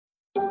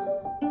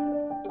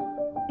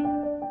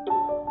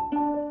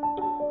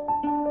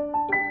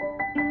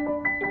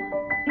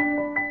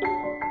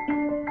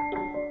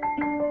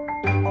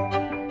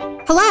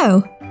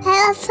Hello.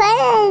 Hello,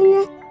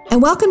 friend.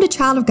 And welcome to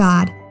Child of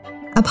God,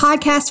 a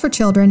podcast for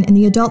children and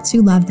the adults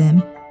who love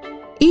them.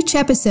 Each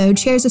episode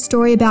shares a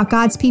story about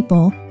God's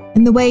people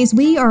and the ways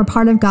we are a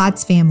part of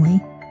God's family.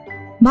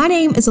 My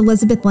name is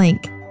Elizabeth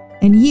Link,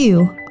 and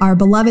you are a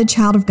beloved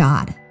child of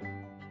God.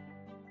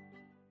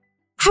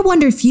 I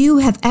wonder if you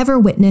have ever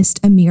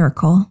witnessed a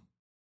miracle.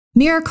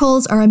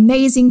 Miracles are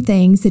amazing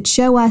things that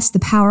show us the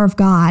power of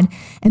God,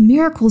 and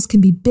miracles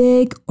can be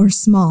big or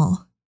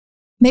small.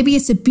 Maybe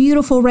it's a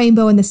beautiful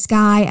rainbow in the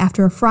sky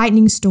after a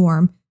frightening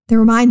storm that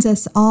reminds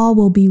us all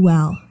will be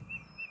well.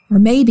 Or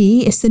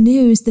maybe it's the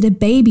news that a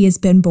baby has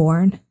been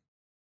born.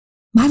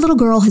 My little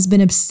girl has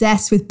been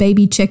obsessed with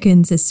baby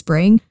chickens this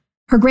spring.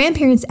 Her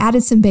grandparents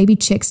added some baby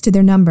chicks to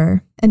their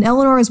number, and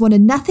Eleanor has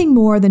wanted nothing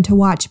more than to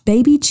watch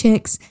baby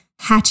chicks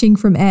hatching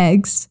from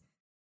eggs.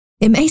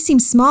 It may seem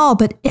small,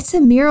 but it's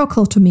a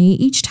miracle to me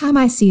each time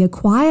I see a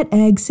quiet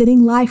egg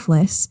sitting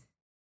lifeless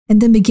and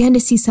then begin to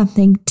see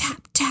something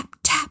tap, tap,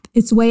 tap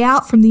its way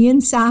out from the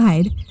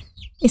inside.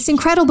 It's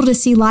incredible to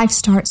see life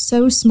start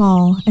so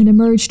small and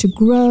emerge to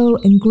grow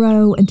and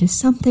grow into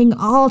something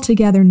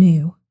altogether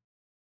new.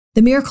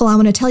 The miracle I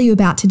want to tell you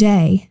about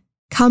today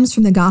comes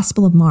from the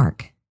Gospel of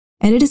Mark,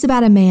 and it is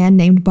about a man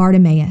named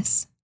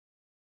Bartimaeus.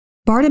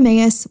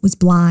 Bartimaeus was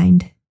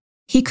blind.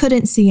 He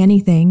couldn't see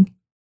anything.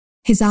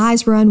 His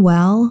eyes were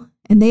unwell,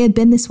 and they had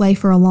been this way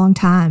for a long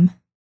time.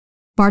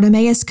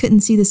 Bartimaeus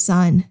couldn't see the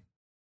sun.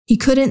 He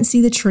couldn't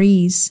see the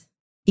trees.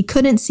 He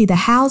couldn't see the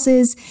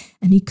houses,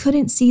 and he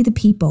couldn't see the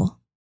people.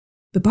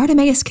 But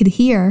Bartimaeus could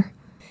hear,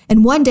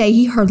 and one day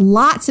he heard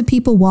lots of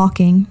people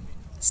walking.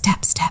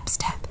 Step, step,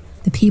 step.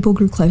 The people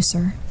grew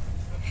closer.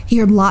 He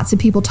heard lots of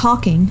people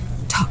talking.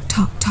 Talk,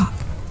 talk, talk.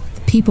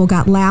 The people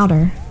got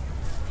louder.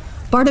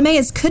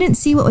 Bartimaeus couldn't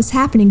see what was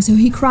happening, so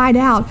he cried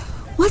out,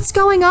 "What's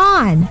going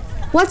on?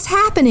 What's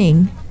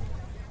happening?"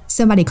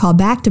 Somebody called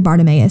back to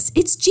Bartimaeus,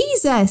 "It's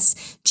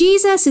Jesus!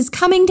 Jesus is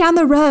coming down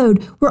the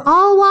road. We're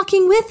all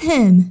walking with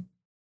him."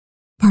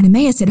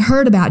 Bartimaeus had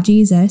heard about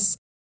Jesus.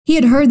 He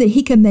had heard that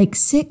he could make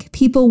sick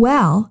people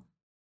well.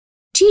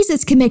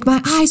 "Jesus can make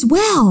my eyes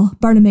well,"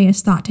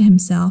 Bartimaeus thought to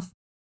himself.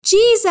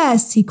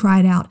 "Jesus," he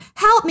cried out,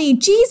 "help me!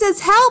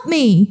 Jesus, help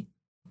me!"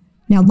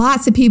 Now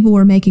lots of people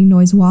were making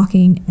noise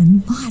walking,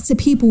 and lots of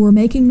people were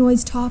making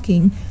noise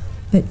talking,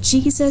 but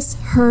Jesus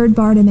heard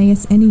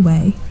Bartimaeus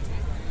anyway.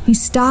 He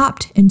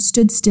stopped and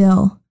stood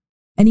still,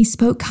 and he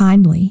spoke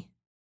kindly.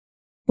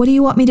 "What do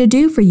you want me to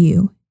do for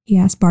you?" he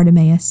asked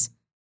Bartimaeus.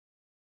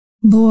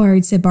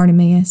 "Lord," said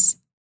Bartimaeus,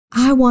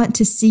 "I want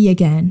to see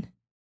again."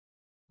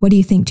 What do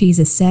you think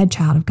Jesus said,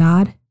 child of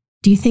God?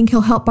 Do you think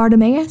he'll help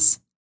Bartimaeus?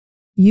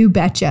 You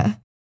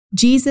betcha.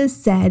 Jesus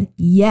said,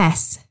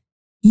 "Yes,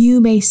 you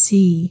may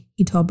see,"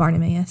 he told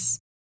Bartimaeus.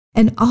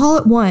 And all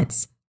at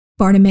once,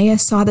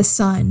 Bartimaeus saw the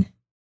sun.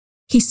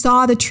 He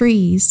saw the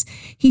trees,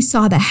 he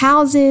saw the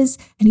houses,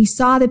 and he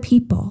saw the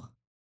people.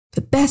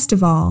 But best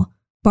of all,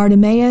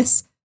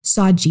 Bartimaeus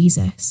saw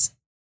Jesus.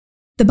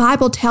 The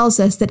Bible tells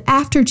us that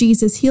after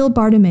Jesus healed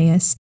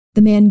Bartimaeus,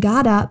 the man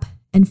got up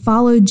and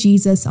followed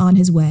Jesus on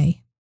his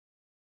way.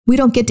 We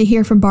don't get to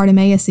hear from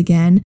Bartimaeus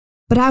again,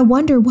 but I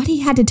wonder what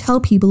he had to tell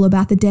people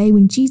about the day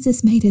when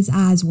Jesus made his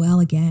eyes well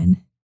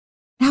again.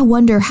 I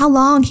wonder how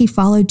long he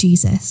followed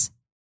Jesus.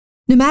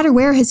 No matter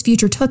where his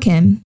future took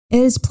him, it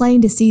is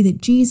plain to see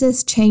that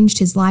Jesus changed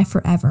his life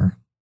forever.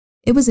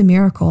 It was a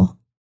miracle.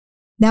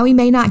 Now we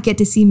may not get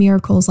to see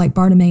miracles like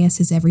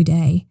Bartimaeus' every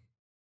day,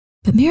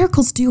 but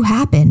miracles do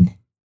happen.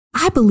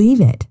 I believe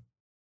it.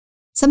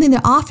 Something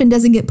that often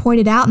doesn't get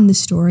pointed out in the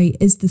story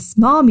is the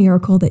small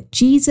miracle that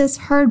Jesus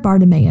heard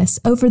Bartimaeus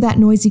over that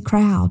noisy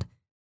crowd.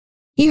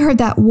 He heard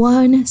that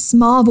one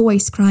small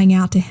voice crying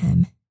out to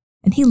him,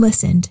 and he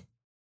listened.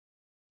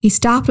 He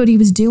stopped what he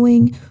was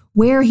doing,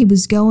 where he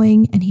was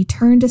going, and he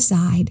turned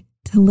aside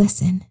to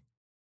listen.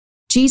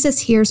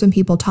 Jesus hears when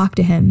people talk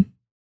to him,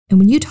 and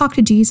when you talk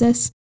to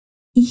Jesus,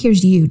 he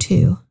hears you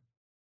too.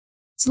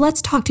 So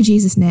let's talk to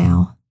Jesus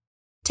now.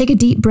 Take a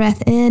deep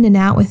breath in and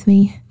out with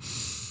me.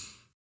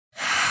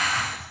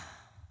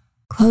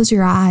 Close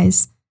your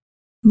eyes,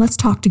 and let's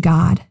talk to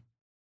God.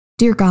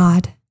 Dear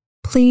God,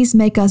 please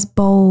make us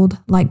bold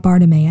like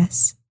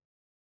Bartimaeus.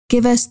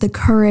 Give us the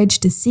courage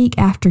to seek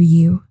after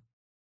you.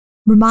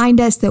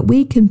 Remind us that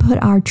we can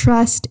put our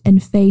trust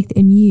and faith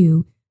in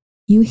you.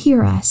 You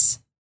hear us,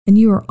 and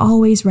you are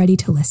always ready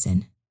to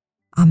listen.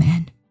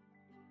 Amen.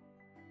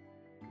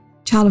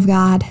 Child of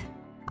God,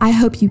 I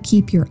hope you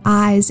keep your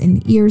eyes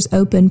and ears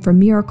open for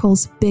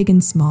miracles big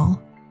and small.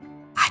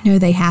 I know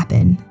they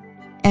happen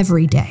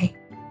every day.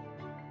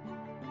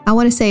 I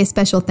want to say a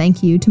special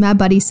thank you to my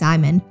buddy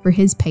Simon for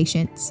his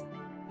patience.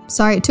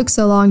 Sorry it took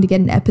so long to get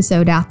an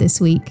episode out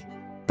this week,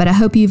 but I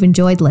hope you've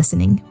enjoyed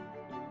listening.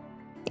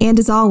 And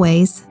as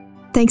always,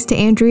 thanks to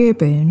Andrea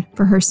Boone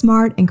for her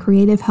smart and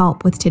creative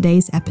help with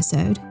today's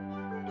episode.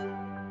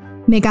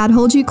 May God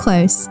hold you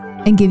close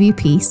and give you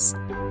peace.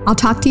 I'll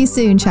talk to you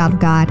soon, child of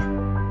God.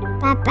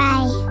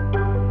 Bye-bye.